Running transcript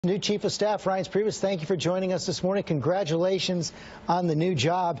New Chief of Staff, Reince Priebus, thank you for joining us this morning. Congratulations on the new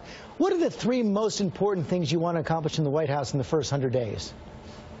job. What are the three most important things you want to accomplish in the White House in the first 100 days?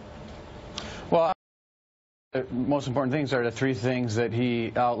 Well, the most important things are the three things that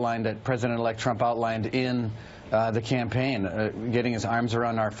he outlined, that President-elect Trump outlined in the campaign, getting his arms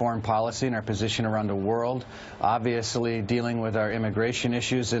around our foreign policy and our position around the world, obviously dealing with our immigration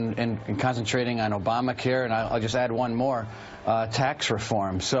issues and concentrating on Obamacare, and I'll just add one more, tax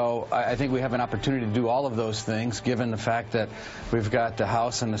reform. So I think we have an opportunity to do all of those things, given the fact that we've got the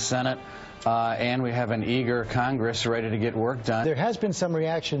House and the Senate, and we have an eager Congress ready to get work done. There has been some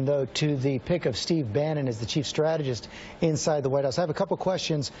reaction, though, to the pick of Steve Bannon as the chief strategist inside the White House. I have a couple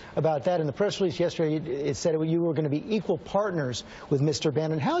questions about that. In the press release yesterday, it said you were going to be equal partners with Mr.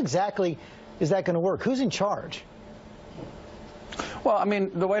 Bannon. How exactly is that going to work? Who's in charge? Well, I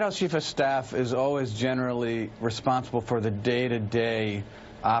mean, the White House Chief of Staff is always generally responsible for the day-to-day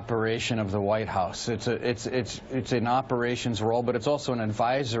operation of the White House. It's an operations role, but it's also an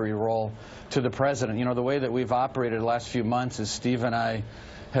advisory role to the president. You know, the way that we've operated the last few months is Steve and I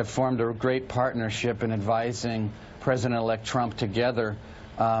have formed a great partnership in advising President-elect Trump together.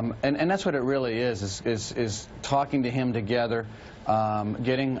 And that's what it really is talking to him together,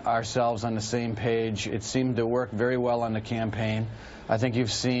 getting ourselves on the same page. It seemed to work very well on the campaign. I think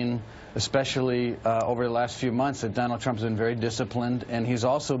you've seen, especially over the last few months, that Donald Trump's been very disciplined, and he's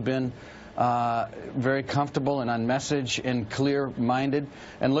also been very comfortable and on message and clear-minded.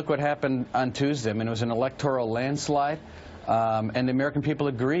 And look what happened on Tuesday. I mean, it was an electoral landslide, and the American people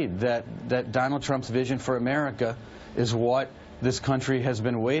agreed that Donald Trump's vision for America is what this country has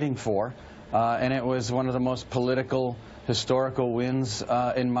been waiting for, and it was one of the most historical wins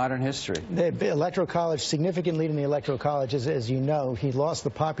in modern history. The Electoral College, significant lead in the Electoral College, as you know, he lost the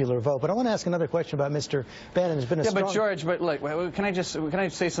popular vote. But I want to ask another question about Mr. Bannon. There's been a strong... but George, look, can I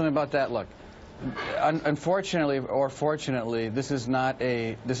say something about that? Look, unfortunately or fortunately, this is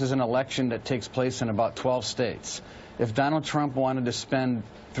an election that takes place in about 12 states. If Donald Trump wanted to spend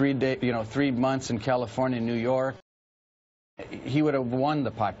 3 months in California and New York, he would have won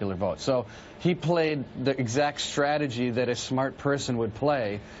the popular vote. So he played the exact strategy that a smart person would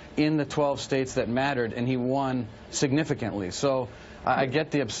play in the 12 states that mattered, and he won significantly. So I get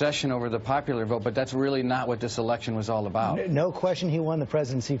the obsession over the popular vote, but that's really not what this election was all about. No question he won the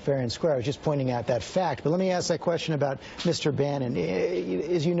presidency fair and square. I was just pointing out that fact. But let me ask that question about Mr. Bannon.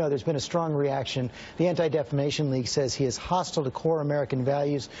 As you know, there's been a strong reaction. The Anti-Defamation League says he is hostile to core American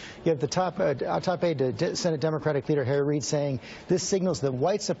values. You have the top aide to Senate Democratic leader Harry Reid saying this signals that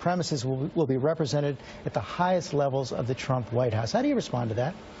white supremacists will be represented at the highest levels of the Trump White House. How do you respond to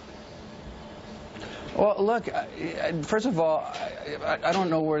that? Well, look, first of all, I don't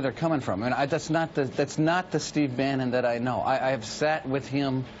know where they're coming from. I mean, that's not the Steve Bannon that I know. I have sat with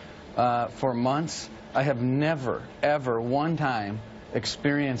him for months. I have never, ever, one time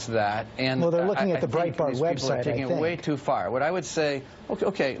experienced that. And well, they're looking at the Breitbart website. People are taking it way too far. What I would say,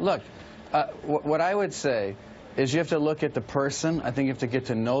 okay, look, what I would say is you have to look at the person. I think you have to get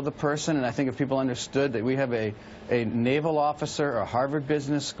to know the person, and I think if people understood that we have a naval officer, a Harvard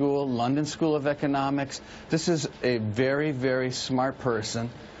Business School, London School of Economics, this is a very, very smart person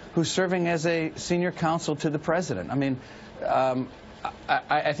who's serving as a senior counsel to the president. I mean,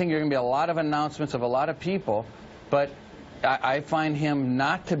 I think there are going to be a lot of announcements of a lot of people, but I find him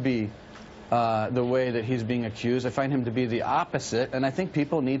not to be the way that he's being accused. I find him to be the opposite, and I think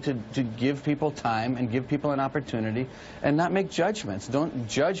people need to give people time and give people an opportunity and not make judgments. Don't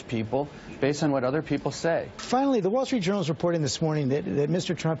judge people based on what other people say. Finally, the Wall Street Journal is reporting this morning that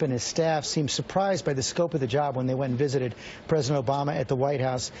Mr. Trump and his staff seemed surprised by the scope of the job when they went and visited President Obama at the White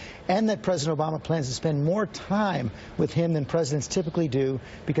House, and that President Obama plans to spend more time with him than presidents typically do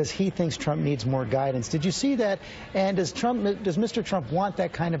because he thinks Trump needs more guidance. Did you see that? And does Mr. Trump want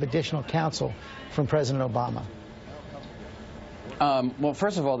that kind of additional counsel from President Obama? Well,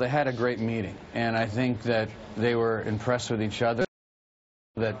 first of all, they had a great meeting, and I think that they were impressed with each other,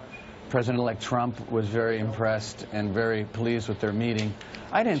 that President-elect Trump was very impressed and very pleased with their meeting.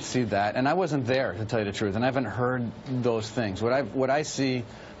 I didn't see that, and I wasn't there, to tell you the truth, and I haven't heard those things. What I see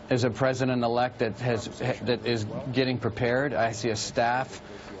is a president-elect that is getting prepared. I see a staff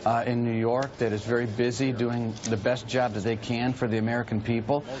in New York that is very busy doing the best job that they can for the American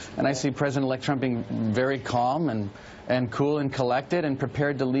people. And I see President-elect Trump being very calm and cool and collected and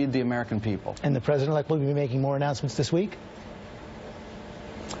prepared to lead the American people. And the President-elect will be making more announcements this week?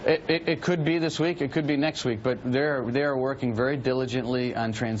 It could be this week, it could be next week, but they are working very diligently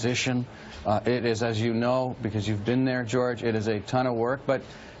on transition. It is, as you know, because you've been there, George, it is a ton of work, but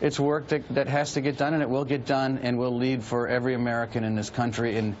it's work that has to get done, and it will get done, and will lead for every American in this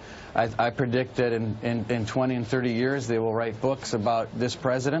country. And I predict that in 20 and 30 years, they will write books about this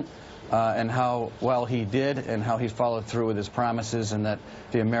president and how well he did and how he followed through with his promises, and that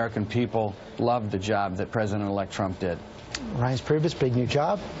the American people loved the job that President-elect Trump did. Reince Priebus, big new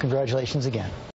job. Congratulations again.